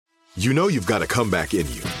You know you've got a comeback in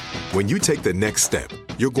you. When you take the next step,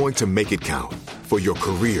 you're going to make it count. For your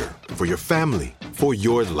career, for your family, for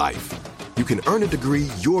your life. You can earn a degree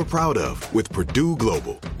you're proud of with Purdue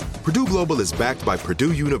Global. Purdue Global is backed by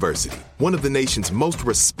Purdue University, one of the nation's most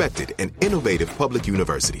respected and innovative public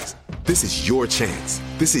universities. This is your chance.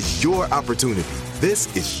 This is your opportunity.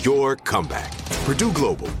 This is your comeback. Purdue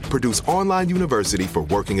Global, Purdue's online university for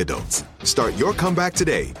working adults. Start your comeback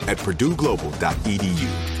today at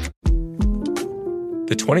purdueglobal.edu.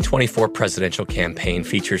 The 2024 presidential campaign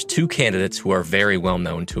features two candidates who are very well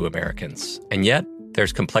known to Americans. And yet,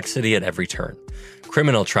 there's complexity at every turn.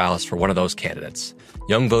 Criminal trials for one of those candidates.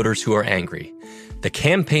 Young voters who are angry. The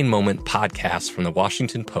Campaign Moment podcast from the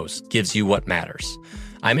Washington Post gives you what matters.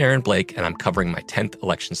 I'm Aaron Blake, and I'm covering my 10th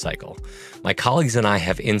election cycle. My colleagues and I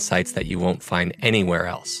have insights that you won't find anywhere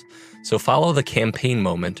else. So follow The Campaign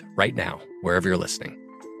Moment right now, wherever you're listening.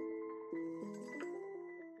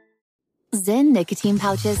 Zyn nicotine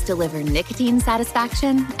pouches deliver nicotine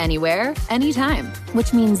satisfaction anywhere, anytime,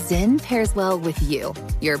 which means Zyn pairs well with you,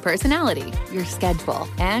 your personality, your schedule,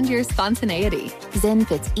 and your spontaneity. Zyn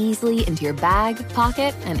fits easily into your bag,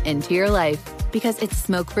 pocket, and into your life because it's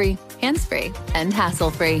smoke-free, hands-free, and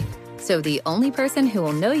hassle-free. So the only person who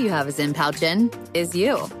will know you have a Zyn pouch in is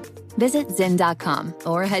you. Visit Zyn.com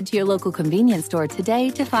or head to your local convenience store today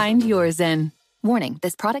to find your Zyn. Warning,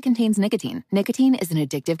 this product contains nicotine. Nicotine is an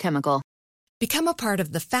addictive chemical. Become a part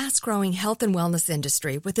of the fast-growing health and wellness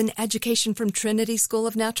industry with an education from Trinity School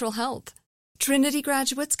of Natural Health. Trinity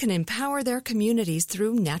graduates can empower their communities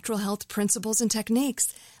through natural health principles and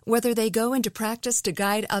techniques, whether they go into practice to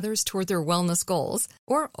guide others toward their wellness goals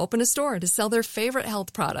or open a store to sell their favorite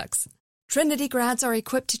health products. Trinity grads are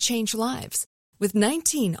equipped to change lives with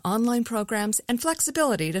 19 online programs and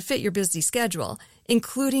flexibility to fit your busy schedule,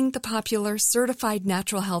 including the popular Certified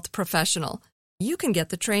Natural Health Professional. You can get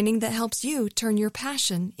the training that helps you turn your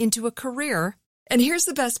passion into a career. And here's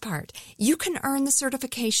the best part. You can earn the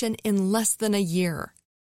certification in less than a year.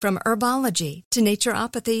 From herbology to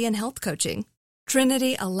naturopathy and health coaching,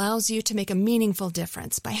 Trinity allows you to make a meaningful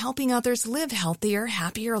difference by helping others live healthier,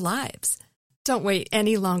 happier lives. Don't wait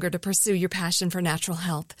any longer to pursue your passion for natural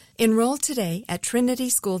health. Enroll today at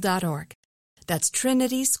trinityschool.org. That's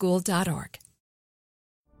trinityschool.org.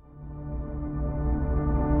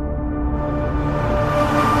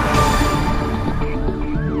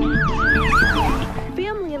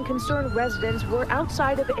 Concerned residents were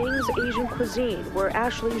outside of Eng's Asian Cuisine, where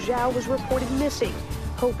Ashley Zhao was reported missing,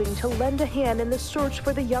 hoping to lend a hand in the search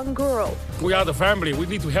for the young girl. We are the family. We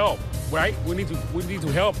need to help, right? We need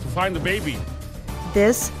to help to find the baby.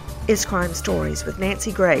 This is Crime Stories with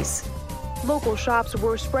Nancy Grace. Local shops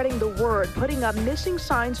were spreading the word, putting up missing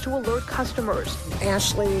signs to alert customers.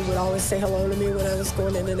 Ashley would always say hello to me when I was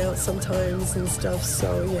going in and out sometimes and stuff.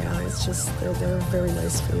 So yeah, it's just, they're a very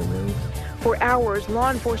nice family. For hours, law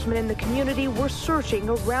enforcement in the community were searching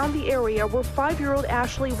around the area where 5-year-old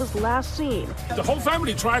Ashley was last seen. The whole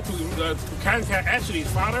family tried to contact Ashley's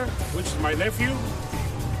father, which is my nephew,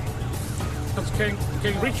 but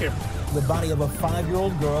can't reach him. The body of a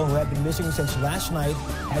 5-year-old girl who had been missing since last night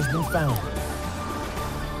has been found.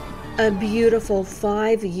 A beautiful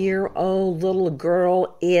 5-year-old little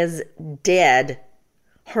girl is dead.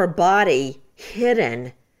 Her body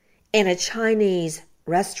hidden in a Chinese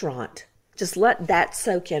restaurant. Just let that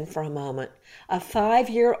soak in for a moment. A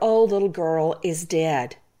 5-year-old little girl is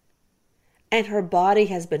dead. And her body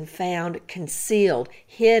has been found concealed,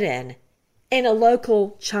 hidden in a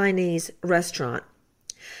local Chinese restaurant.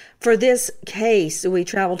 For this case, we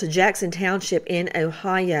traveled to Jackson Township in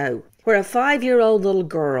Ohio, where a 5-year-old little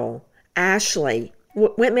girl, Ashley,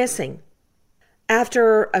 went missing.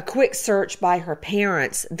 After a quick search by her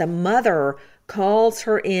parents, the mother calls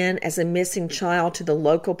her in as a missing child to the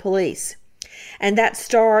local police. And that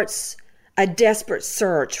starts a desperate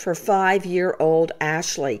search for 5-year-old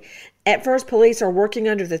Ashley. At first, police are working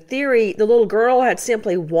under the theory the little girl had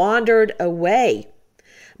simply wandered away.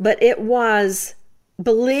 But it was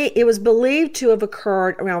believed to have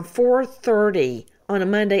occurred around 4:30 on a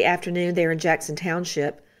Monday afternoon there in Jackson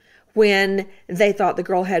Township. When they thought the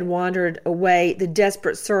girl had wandered away, the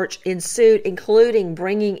desperate search ensued, including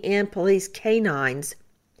bringing in police canines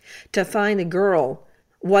to find the girl.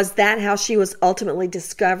 Was that how she was ultimately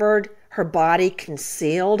discovered, her body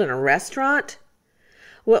concealed in a restaurant?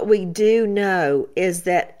 What we do know is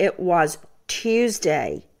that it was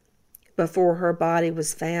Tuesday before her body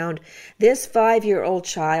was found. This 5-year-old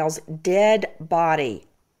child's dead body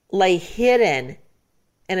lay hidden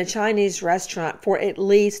in a Chinese restaurant for at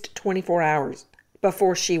least 24 hours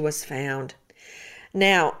before she was found.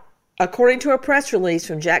 Now, According to a press release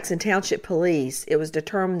from Jackson Township Police, it was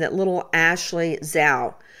determined that little Ashley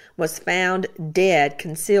Zhao was found dead,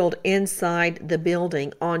 concealed inside the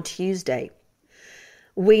building on Tuesday.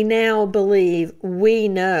 We now believe we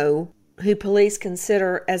know who police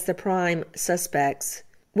consider as the prime suspects.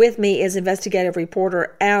 With me is investigative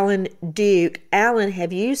reporter Alan Duke. Alan,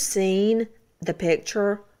 have you seen the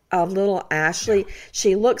picture of little Ashley? Yeah.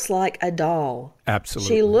 She looks like a doll.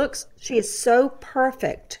 Absolutely. She is so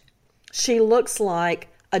perfect. She looks like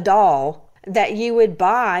a doll that you would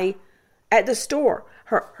buy at the store.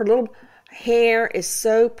 Her little hair is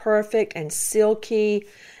so perfect and silky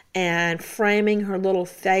and framing her little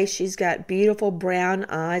face. She's got beautiful brown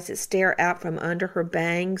eyes that stare out from under her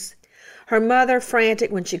bangs. Her mother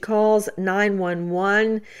frantic when she calls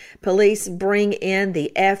 911. Police bring in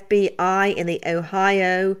the FBI and the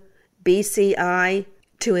Ohio BCI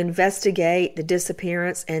to investigate the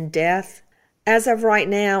disappearance and death. As of right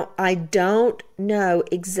now, I don't know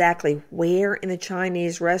exactly where in the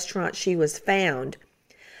Chinese restaurant she was found,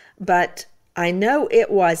 but I know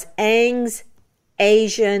it was Ang's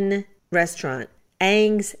Asian restaurant.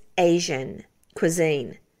 Ang's Asian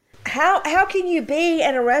cuisine. How can you be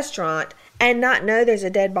in a restaurant and not know there's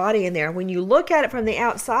a dead body in there? When you look at it from the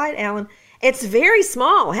outside, Alan, it's very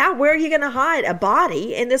small. Where are you going to hide a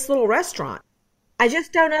body in this little restaurant? I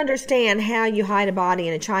just don't understand how you hide a body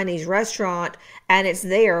in a Chinese restaurant and it's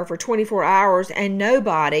there for 24 hours and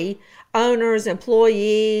nobody, owners,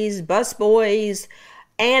 employees, busboys,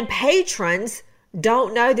 and patrons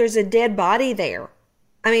don't know there's a dead body there.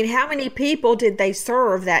 I mean, how many people did they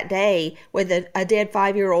serve that day with a dead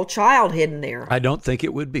 5-year-old child hidden there? I don't think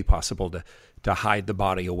it would be possible to hide the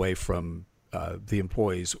body away from the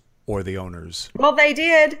employees or the owners. Well, they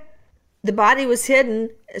did. The body was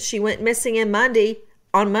hidden. She went missing on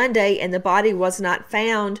Monday, and the body was not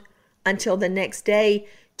found until the next day,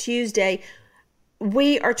 Tuesday.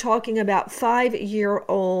 We are talking about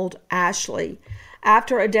 5-year-old Ashley.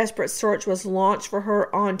 After a desperate search was launched for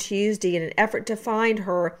her on Tuesday in an effort to find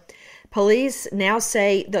her, police now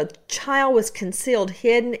say the child was concealed,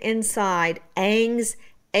 hidden inside Ang's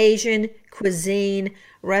Asian Cuisine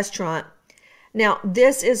restaurant. Now,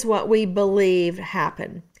 this is what we believe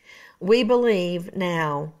happened. We believe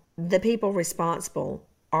now the people responsible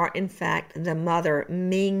are, in fact, the mother,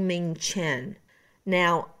 Ming Chen.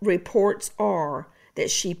 Now, reports are that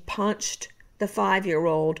she punched the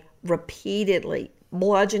 5-year-old repeatedly,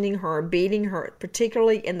 bludgeoning her, beating her,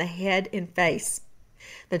 particularly in the head and face.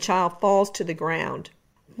 The child falls to the ground.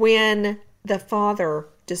 When the father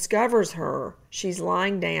discovers her, she's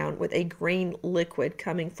lying down with a green liquid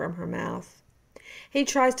coming from her mouth. He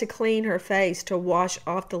tries to clean her face to wash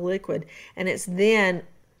off the liquid, and it's then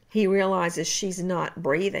he realizes she's not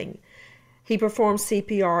breathing. He performs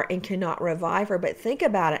CPR and cannot revive her. But think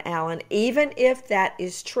about it, Alan. Even if that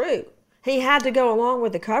is true, he had to go along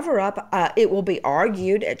with the cover-up. It will be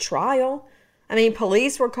argued at trial. I mean,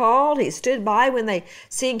 police were called. He stood by when they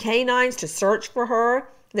sent canines to search for her.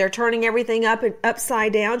 They're turning everything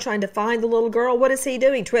upside down, trying to find the little girl. What is he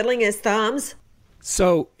doing? Twiddling his thumbs?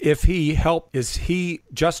 So if he helped, is he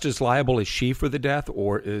just as liable as she for the death,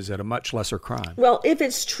 or is it a much lesser crime? Well, if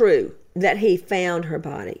it's true that he found her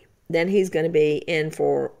body, then he's going to be in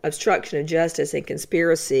for obstruction of justice and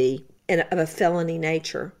conspiracy of a felony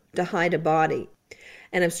nature to hide a body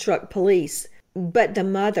and obstruct police. But the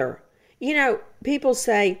mother, people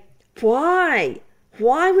say, why?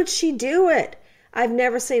 Why would she do it? I've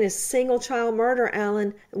never seen a single child murder,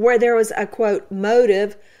 Alan, where there was a, quote,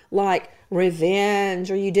 motive like revenge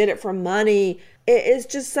or you did it for money. It's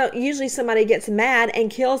just usually somebody gets mad and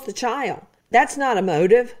kills the child. That's not a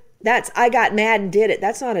motive. That's I got mad and did it.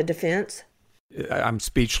 That's not a defense. I'm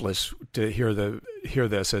speechless to hear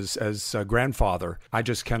this as a grandfather. I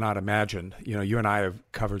just cannot imagine. You and I have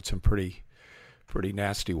covered some pretty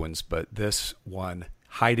nasty ones, but this one,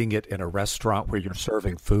 hiding it in a restaurant where you're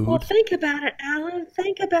serving food. Well, think about it, Alan.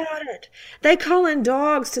 Think about it. They call in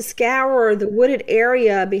dogs to scour the wooded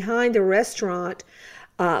area behind the restaurant.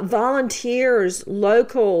 Volunteers,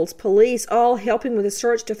 locals, police, all helping with the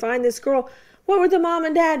search to find this girl. What were the mom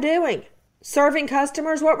and dad doing? Serving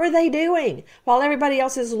customers? What were they doing? While everybody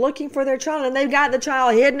else is looking for their child, and they've got the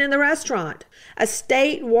child hidden in the restaurant. A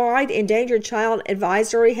statewide endangered child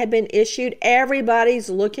advisory had been issued. Everybody's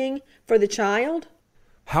looking for the child.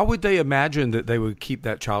 How would they imagine that they would keep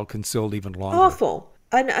that child concealed even longer? Awful.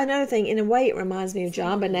 Another thing, in a way, it reminds me of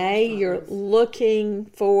JonBenet. You're looking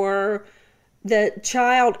for the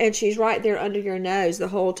child, and she's right there under your nose the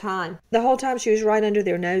whole time. The whole time she was right under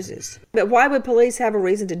their noses. But why would police have a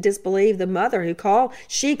reason to disbelieve the mother who called?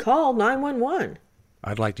 She called 911.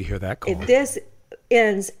 I'd like to hear that call.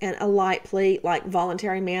 ends in a light plea like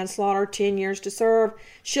voluntary manslaughter, 10 years to serve,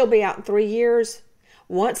 she'll be out in 3 years.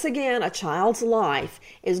 Once again, a child's life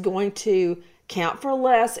is going to count for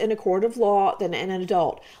less in a court of law than an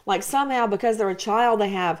adult. Like somehow, because they're a child,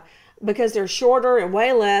 because they're shorter and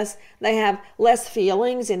weigh less, they have less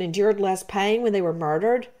feelings and endured less pain when they were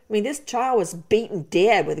murdered. I mean, this child was beaten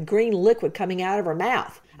dead with green liquid coming out of her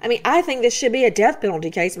mouth. I mean, I think this should be a death penalty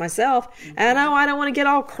case myself. I know I don't want to get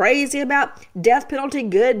all crazy about death penalty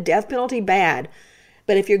good, death penalty bad.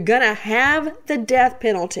 But if you're going to have the death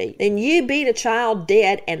penalty, then you beat a child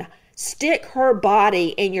dead and stick her body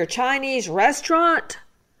in your Chinese restaurant?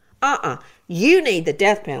 You need the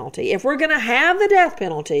death penalty. If we're going to have the death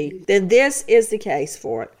penalty, then this is the case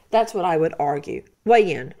for it. That's what I would argue.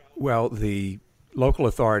 Weigh in. Well, the local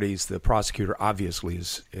authorities, the prosecutor obviously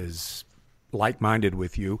is like-minded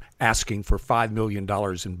with you, asking for $5 million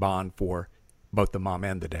in bond for both the mom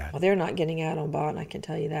and the dad. Well, they're not getting out on bond, I can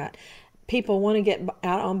tell you that. People want to get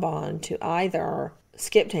out on bond to either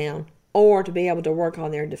skip town or to be able to work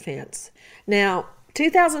on their defense. Now,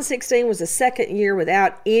 2016 was the second year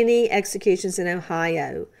without any executions in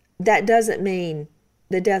Ohio. That doesn't mean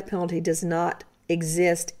the death penalty does not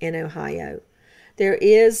exist in Ohio. There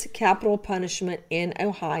is capital punishment in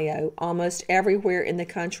Ohio. Almost everywhere in the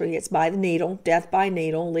country, it's by the needle, death by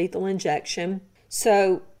needle, lethal injection.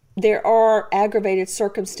 So there are aggravated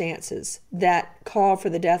circumstances that call for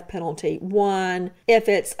the death penalty. One, if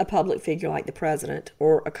it's a public figure like the president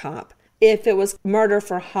or a cop. If it was murder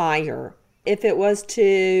for hire. If it was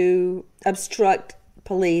to obstruct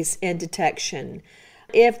police in detection.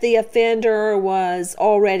 If the offender was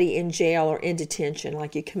already in jail or in detention,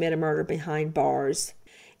 like you commit a murder behind bars.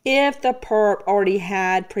 If the perp already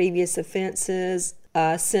had previous offenses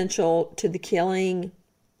essential to the killing.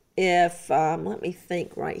 If, let me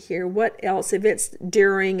think right here, what else? If it's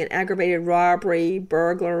during an aggravated robbery,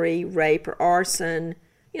 burglary, rape, or arson,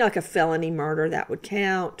 like a felony murder, that would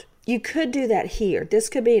count. You could do that here. This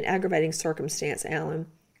could be an aggravating circumstance, Alan,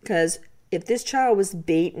 because if this child was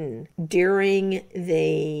beaten during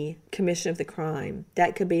the commission of the crime,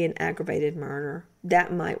 that could be an aggravated murder.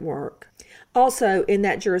 That might work. Also, in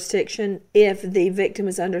that jurisdiction, if the victim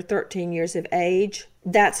is under 13 years of age,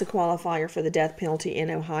 that's a qualifier for the death penalty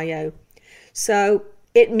in Ohio. So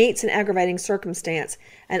it meets an aggravating circumstance,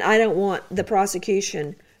 and I don't want the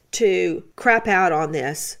prosecution to crap out on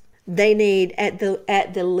this. They need, at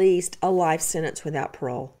the least, a life sentence without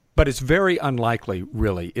parole. But it's very unlikely,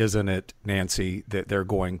 really, isn't it, Nancy, that they're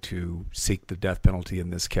going to seek the death penalty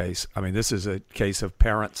in this case? I mean, this is a case of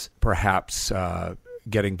parents perhaps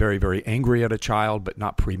getting very, very angry at a child, but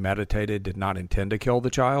not premeditated, did not intend to kill the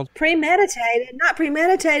child. Premeditated, not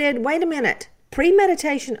premeditated. Wait a minute.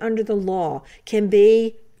 Premeditation under the law can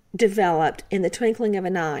be developed in the twinkling of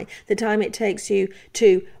an eye, the time it takes you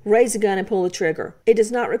to raise a gun and pull the trigger. It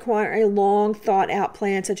does not require a long thought-out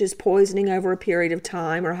plan such as poisoning over a period of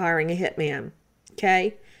time or hiring a hitman.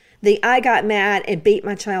 Okay? The I got mad and beat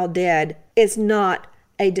my child dead is not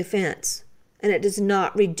a defense, and it does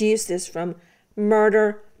not reduce this from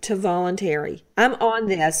murder to voluntary. I'm on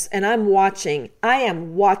this and I'm watching. I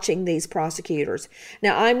am watching these prosecutors.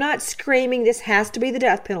 Now, I'm not screaming this has to be the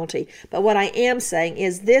death penalty, but what I am saying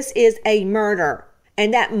is this is a murder,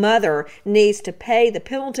 and that mother needs to pay the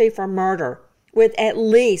penalty for murder with at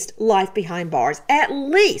least life behind bars. At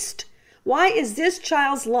least. Why is this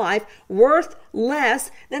child's life worth less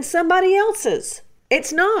than somebody else's?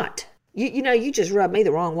 It's not. You just rubbed me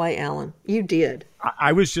the wrong way, Alan. You did.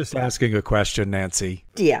 I was just asking a question, Nancy.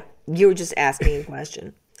 Yeah, you were just asking a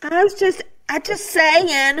question. I just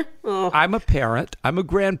saying. Oh. I'm a parent. I'm a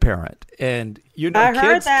grandparent. And,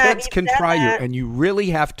 kids can try you. And you really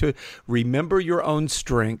have to remember your own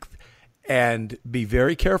strength and be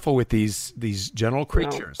very careful with these gentle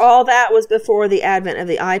creatures. Well, all that was before the advent of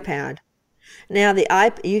the iPad. Now,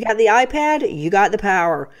 you got the iPad, you got the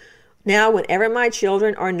power. Now, whenever my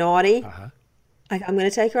children are naughty, I'm going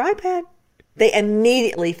to take your iPad. They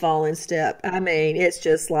immediately fall in step. I mean, it's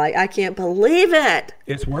just like, I can't believe it.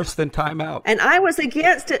 It's worse than timeout. And I was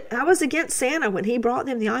against it. I was against Santa when he brought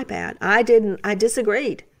them the iPad. I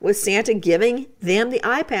disagreed with Santa giving them the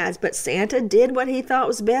iPads, but Santa did what he thought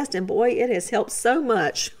was best. And boy, it has helped so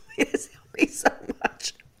much. It has helped me so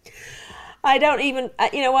much. I don't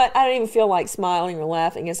even feel like smiling or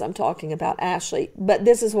laughing as I'm talking about Ashley, but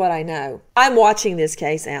this is what I know. I'm watching this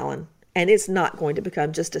case, Alan, and it's not going to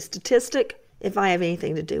become just a statistic if I have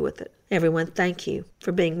anything to do with it. Everyone, thank you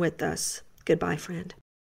for being with us. Goodbye, friend.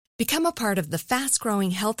 Become a part of the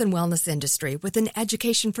fast-growing health and wellness industry with an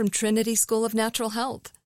education from Trinity School of Natural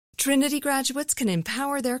Health. Trinity graduates can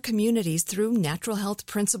empower their communities through natural health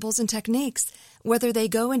principles and techniques, whether they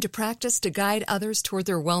go into practice to guide others toward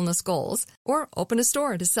their wellness goals or open a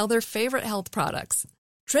store to sell their favorite health products.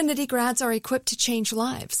 Trinity grads are equipped to change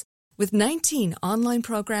lives. With 19 online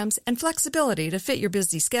programs and flexibility to fit your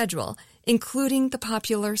busy schedule, including the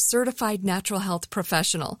popular Certified Natural Health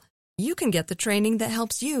Professional, you can get the training that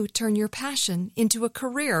helps you turn your passion into a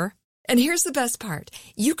career. And here's the best part.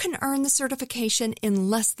 You can earn the certification in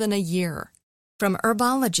less than a year. From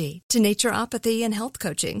herbology to naturopathy and health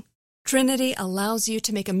coaching, Trinity allows you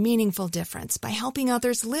to make a meaningful difference by helping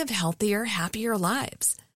others live healthier, happier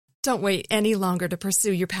lives. Don't wait any longer to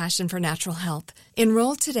pursue your passion for natural health.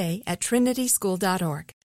 Enroll today at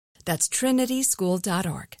trinityschool.org. That's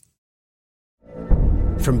trinityschool.org.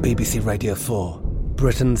 From BBC Radio 4,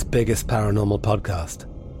 Britain's biggest paranormal podcast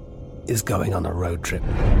is going on a road trip.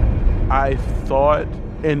 I thought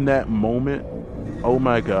in that moment, oh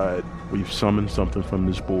my God, we've summoned something from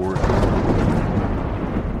this board.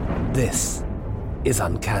 This is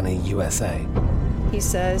Uncanny USA. He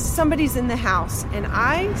says, somebody's in the house, and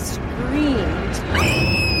I screamed.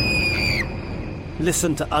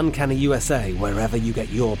 Listen to Uncanny USA wherever you get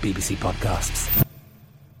your BBC podcasts,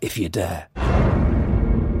 if you dare.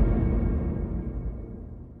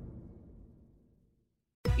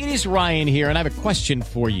 It is Ryan here, and I have a question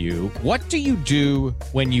for you. What do you do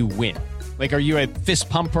when you win? Like, are you a fist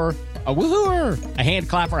pumper, a woohooer, a hand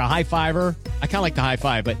clapper, a high fiver? I kind of like the high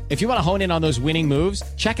five, but if you want to hone in on those winning moves,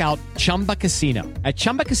 check out Chumba Casino. At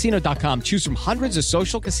ChumbaCasino.com, choose from hundreds of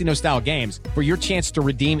social casino-style games for your chance to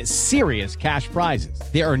redeem serious cash prizes.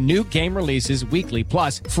 There are new game releases weekly,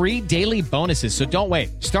 plus free daily bonuses, so don't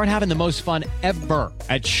wait. Start having the most fun ever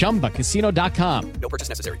at ChumbaCasino.com. No purchase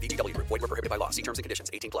necessary. VGW. Void where prohibited by law. See terms and conditions.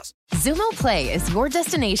 18+. Xumo Play is your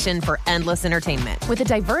destination for endless entertainment. With a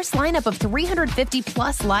diverse lineup of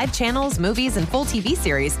 350-plus live channels, movies, and full TV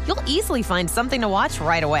series, you'll easily find something to watch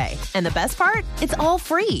right away. And the best part? It's all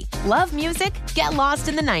free. Love music? Get lost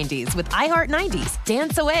in the 90s with iHeart 90s,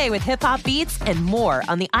 dance away with hip-hop beats, and more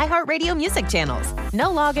on the iHeartRadio music channels. No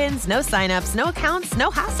logins, no signups, no accounts,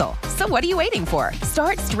 no hassle. So what are you waiting for?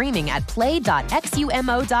 Start streaming at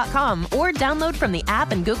play.xumo.com or download from the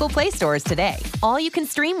app and Google Play stores today. All you can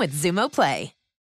stream with Xumo Play.